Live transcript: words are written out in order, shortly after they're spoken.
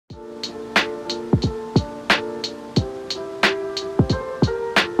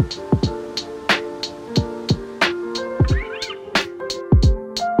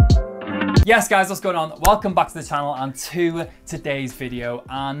Yes guys, what's going on? Welcome back to the channel and to today's video.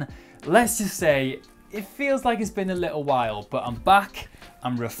 And let's just say it feels like it's been a little while, but I'm back,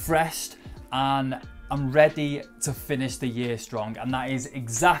 I'm refreshed, and I'm ready to finish the year strong, and that is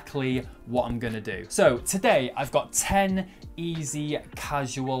exactly what I'm gonna do. So today I've got 10 easy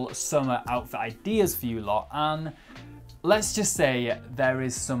casual summer outfit ideas for you lot, and let's just say there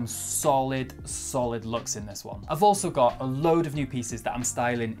is some solid looks in this one. I've also got a load of new pieces that I'm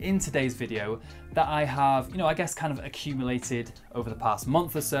styling in today's video that I have, I guess kind of accumulated over the past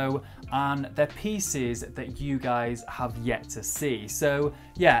month or so, and they're pieces that you guys have yet to see. So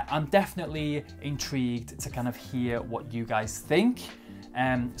yeah, I'm definitely intrigued to kind of hear what you guys think.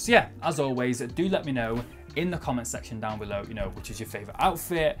 So yeah, as always, do let me know in the comment section down below, which is your favorite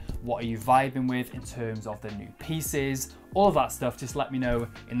outfit, what are you vibing with in terms of the new pieces, all of that stuff. Just let me know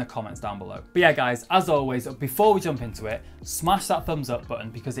in the comments down below. But yeah guys, as always, before we jump into it, smash that thumbs up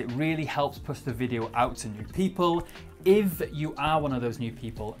button because it really helps push the video out to new people. If you are one of those new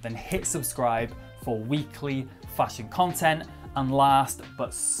people, then hit subscribe for weekly fashion content. And last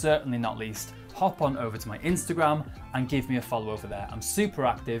but certainly not least, hop on over to my Instagram and give me a follow over there. I'm super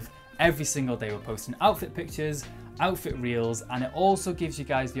active. Every single day we're posting outfit pictures, outfit reels, and it also gives you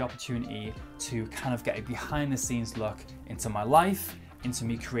guys the opportunity to kind of get a behind the scenes look into my life, into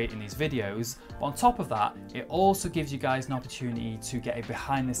me creating these videos. But on top of that, it also gives you guys an opportunity to get a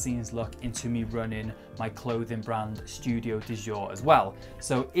behind the scenes look into me running my clothing brand Studio Du Jour as well.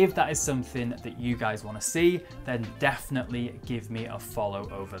 So if that is something that you guys want to see, then definitely give me a follow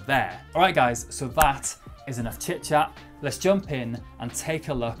over there. All right guys, so that is enough chit chat. Let's jump in and take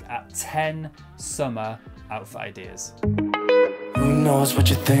a look at 10 summer outfit ideas. Who knows what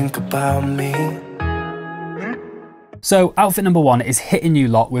you think about me? So outfit number one is hitting you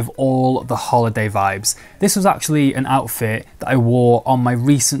lot with all the holiday vibes. This was actually an outfit that I wore on my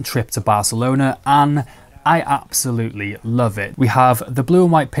recent trip to Barcelona, and I absolutely love it. We have the blue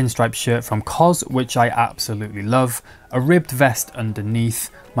and white pinstripe shirt from COS, which I absolutely love, a ribbed vest underneath,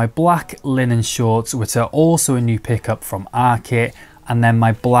 my black linen shorts, which are also a new pickup from our kit, and then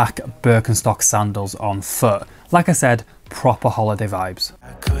my black Birkenstock sandals on foot. Like I said, proper holiday vibes.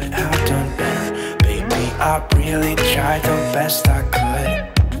 I could have done better, baby. I really tried the best I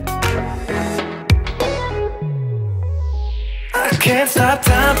could. I can't stop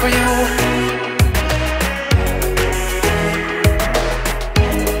time for you.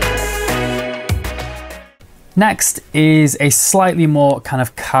 Next is a slightly more kind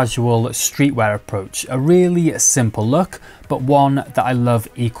of casual streetwear approach. A really simple look, but one that I love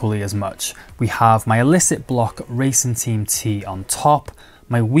equally as much. We have my Illicit Block Racing Team tee on top,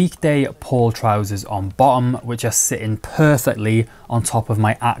 my weekday Paul trousers on bottom, which are sitting perfectly on top of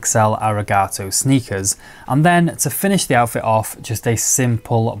my Axel Arigato sneakers. And then to finish the outfit off, just a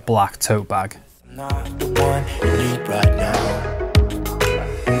simple black tote bag. Not the one you need right now,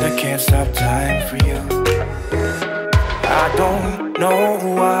 and I can't stop time for you. I don't know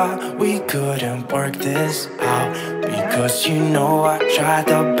why we couldn't work this out, because I tried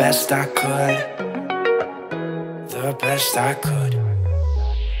the best I could. The best I could.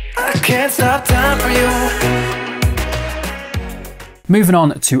 I can't stop time for you. Moving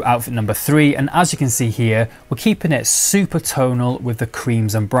on to outfit number three, and as you can see here, we're keeping it super tonal with the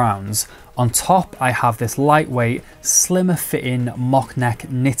creams and browns. On top, I have this lightweight, slimmer fitting mock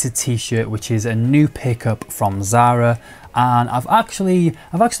neck knitted t-shirt, which is a new pickup from Zara. And I've actually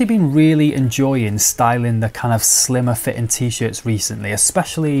been really enjoying styling the kind of slimmer fitting t-shirts recently,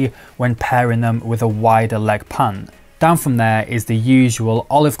 especially when pairing them with a wider leg pant. Down from there is the usual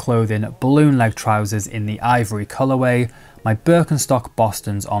Olive Clothing balloon leg trousers in the ivory colorway, my Birkenstock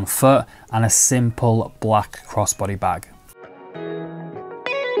Bostons on foot, and a simple black crossbody bag.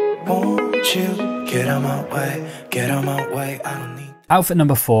 Won't you get on my way, I don't need. Outfit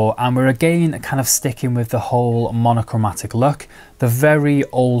number four, and we're again kind of sticking with the whole monochromatic look, the very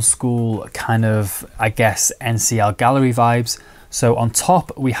old school kind of, I guess, NCL gallery vibes. So on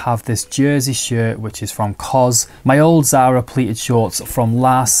top we have this jersey shirt, which is from COS, my old Zara pleated shorts from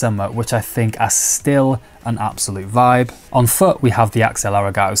last summer, which I think are still an absolute vibe. On foot we have the Axel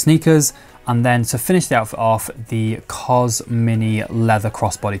Arigato sneakers, and then to finish the outfit off, the COS mini leather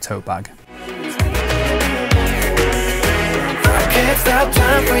crossbody tote bag. I can't stop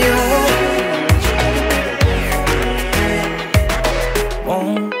time for you.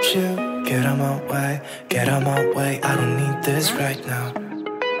 Won't you get on my way, I don't need this right now.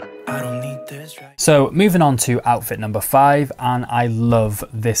 I don't need this right now. So moving on to outfit number five, and I love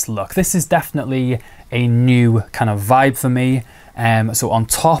this look. This is definitely a new kind of vibe for me. So on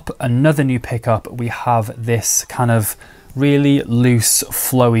top, another new pickup, we have this kind of really loose,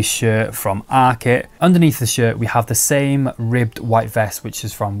 flowy shirt from Arket. Underneath the shirt, we have the same ribbed white vest, which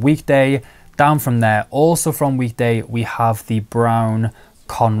is from Weekday. Down from there, also from Weekday, we have the brown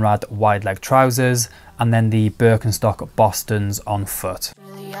Conrad wide leg trousers, and then the Birkenstock Bostons on foot.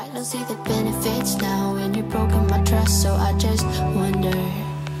 Really, I don't see the benefits now when you've broken my trust, so I just wonder,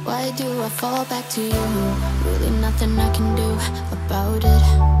 why do I fall back to you? Really nothing I can do about it.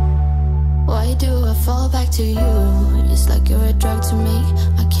 Why do I fall back to you? It's like you're a drug to me,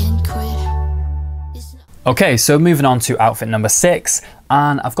 I can't quit. Okay, so moving on to outfit number 6,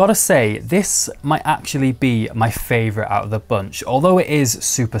 and I've got to say, this might actually be my favorite out of the bunch. Although it is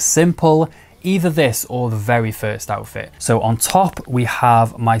super simple, either this or the very first outfit. So on top, we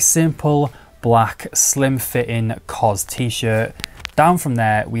have my simple black slim fitting COS t-shirt. Down from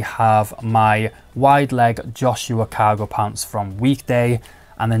there, we have my wide leg Joshua cargo pants from Weekday.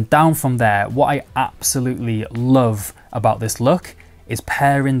 And then down from there, what I absolutely love about this look is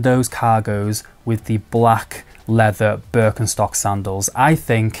pairing those cargos with the black leather Birkenstock sandals. I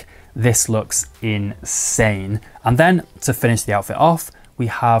think this looks insane. And then to finish the outfit off, we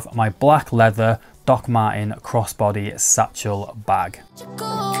have my black leather Doc Marten crossbody satchel bag.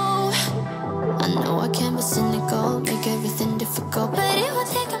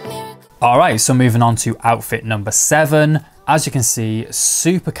 All right, so moving on to outfit number 7. As you can see,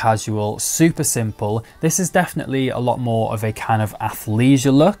 super casual, super simple. This is definitely a lot more of a kind of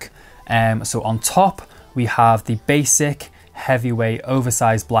athleisure look. So on top, we have the basic heavyweight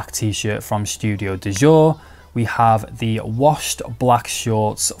oversized black t-shirt from Studio Du Jour. We have the washed black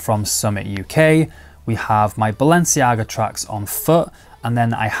shorts from Summit UK. We have my Balenciaga tracks on foot. And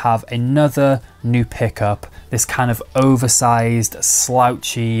then I have another new pickup, this kind of oversized,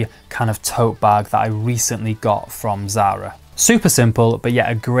 slouchy kind of tote bag that I recently got from Zara. Super simple, but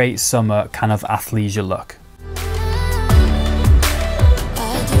yet a great summer kind of athleisure look.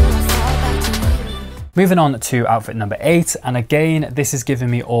 Moving on to outfit number 8, and again, this is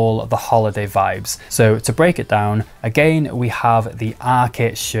giving me all the holiday vibes. So to break it down, again, we have the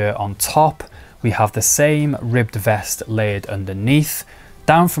Arket shirt on top. We have the same ribbed vest layered underneath.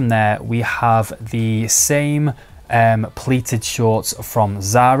 Down from there, we have the same pleated shorts from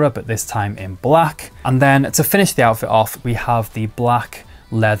Zara, but this time in black. And then to finish the outfit off, we have the black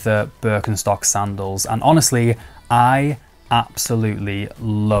leather Birkenstock sandals. And honestly, I absolutely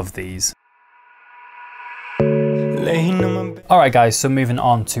love these. All right guys, so moving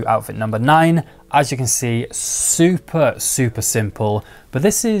on to outfit number 9. As you can see, super simple, but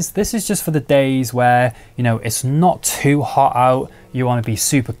this is just for the days where, you know, it's not too hot out, you want to be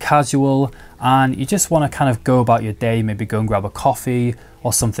super casual and you just want to kind of go about your day, maybe go and grab a coffee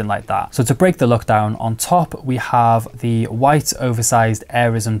or something like that. So to break the look down, on top we have the white oversized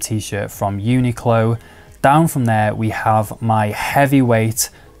Airism t-shirt from Uniqlo. Down from there we have my heavyweight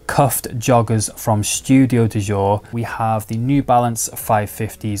cuffed joggers from Studio Du Jour. We have the New Balance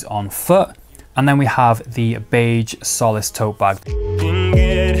 550s on foot. And then we have the beige Solace tote bag.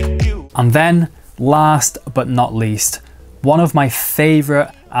 And then last but not least, one of my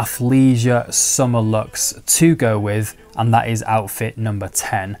favorite athleisure summer looks to go with, and that is outfit number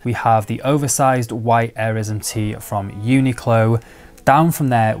 10. We have the oversized white Airism tee from Uniqlo. Down from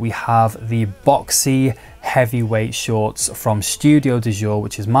there, we have the boxy heavyweight shorts from Studio Du Jour,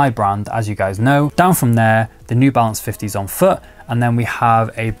 which is my brand, as you guys know. Down from there, the New Balance 50s on foot, and then we have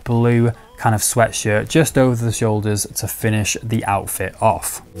a blue kind of sweatshirt just over the shoulders to finish the outfit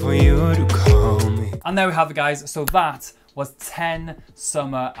off. And there we have it, guys. So that was 10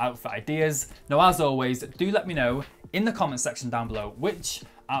 summer outfit ideas. Now, as always, do let me know in the comment section down below, which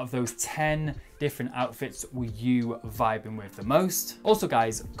out of those 10 different outfits were you vibing with the most? Also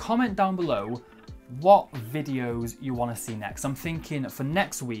guys, comment down below what videos you want to see next. I'm thinking for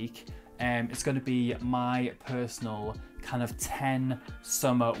next week, it's going to be my personal kind of 10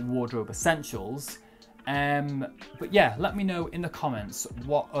 summer wardrobe essentials. But yeah, let me know in the comments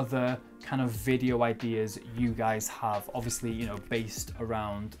what other kind of video ideas you guys have, obviously, you know, based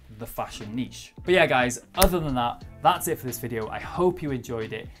around the fashion niche. But yeah guys, other than that, that's it for this video. I hope you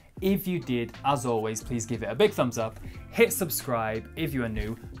enjoyed it. If you did, as always, please give it a big thumbs up, hit subscribe if you are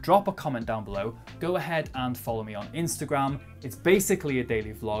new, drop a comment down below, go ahead and follow me on Instagram. It's basically a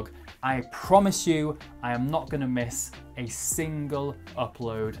daily vlog. I promise you, I am not gonna miss a single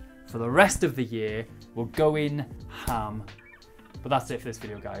upload for the rest of the year. We're going ham. But that's it for this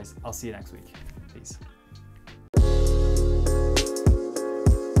video, guys. I'll see you next week. Peace.